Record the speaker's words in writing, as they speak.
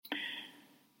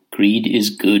Greed is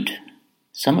good.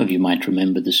 Some of you might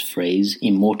remember this phrase,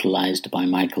 immortalized by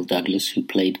Michael Douglas, who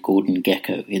played Gordon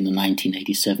Gekko in the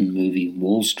 1987 movie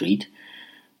Wall Street.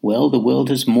 Well, the world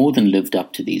has more than lived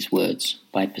up to these words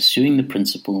by pursuing the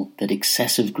principle that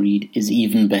excessive greed is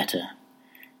even better.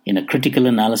 In a critical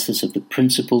analysis of the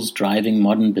principles driving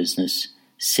modern business,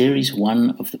 Series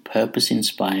 1 of the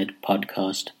purpose-inspired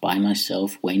podcast by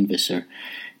myself, Wayne Visser,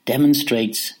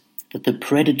 demonstrates that the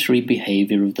predatory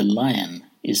behavior of the lion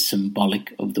is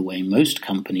symbolic of the way most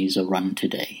companies are run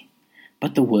today.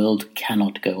 But the world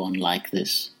cannot go on like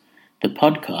this. The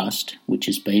podcast, which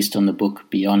is based on the book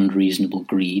Beyond Reasonable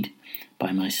Greed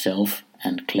by myself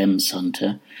and Clem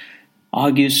Sunter,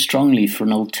 argues strongly for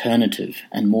an alternative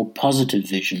and more positive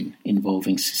vision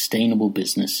involving sustainable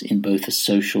business in both a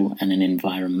social and an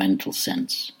environmental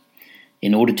sense.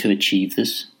 In order to achieve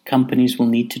this, companies will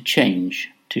need to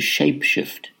change, to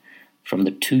shapeshift, from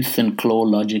the tooth and claw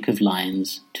logic of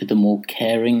lions to the more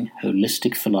caring,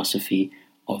 holistic philosophy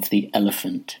of the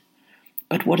elephant.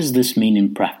 But what does this mean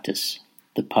in practice?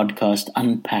 The podcast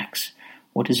unpacks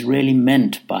what is really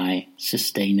meant by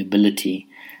sustainability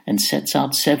and sets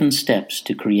out 7 steps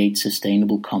to create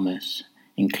sustainable commerce,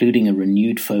 including a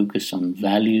renewed focus on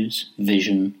values,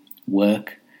 vision,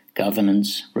 work,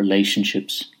 governance,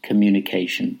 relationships,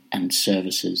 communication, and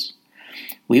services.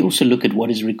 We also look at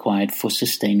what is required for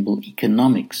sustainable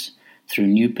economics through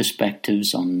new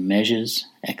perspectives on measures,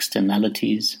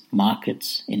 externalities,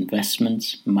 markets,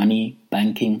 investments, money,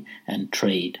 banking, and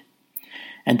trade.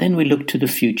 And then we look to the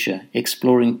future,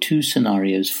 exploring 2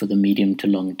 scenarios for the medium to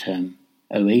long term.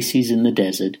 Oases in the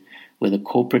desert, where the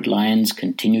corporate lions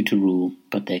continue to rule,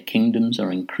 but their kingdoms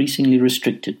are increasingly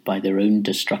restricted by their own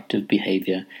destructive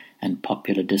behavior and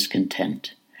popular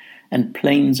discontent. And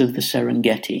plains of the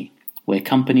Serengeti, where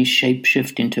companies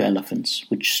shapeshift into elephants,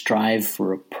 which strive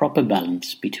for a proper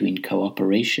balance between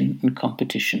cooperation and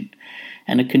competition,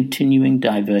 and a continuing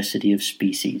diversity of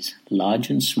species, large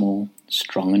and small,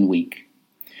 strong and weak.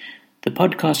 The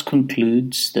podcast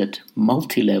concludes that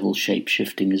multi-level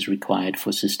shapeshifting is required for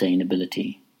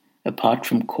sustainability. Apart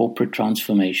from corporate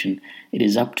transformation, it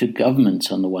is up to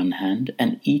governments on the one hand,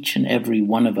 and each and every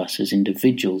one of us as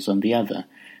individuals on the other,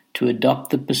 to adopt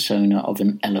the persona of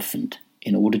an elephant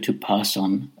in order to pass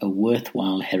on a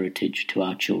worthwhile heritage to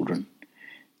our children.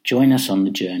 Join us on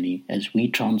the journey as we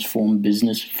transform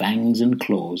business fangs and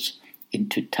claws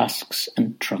into tusks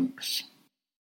and trunks.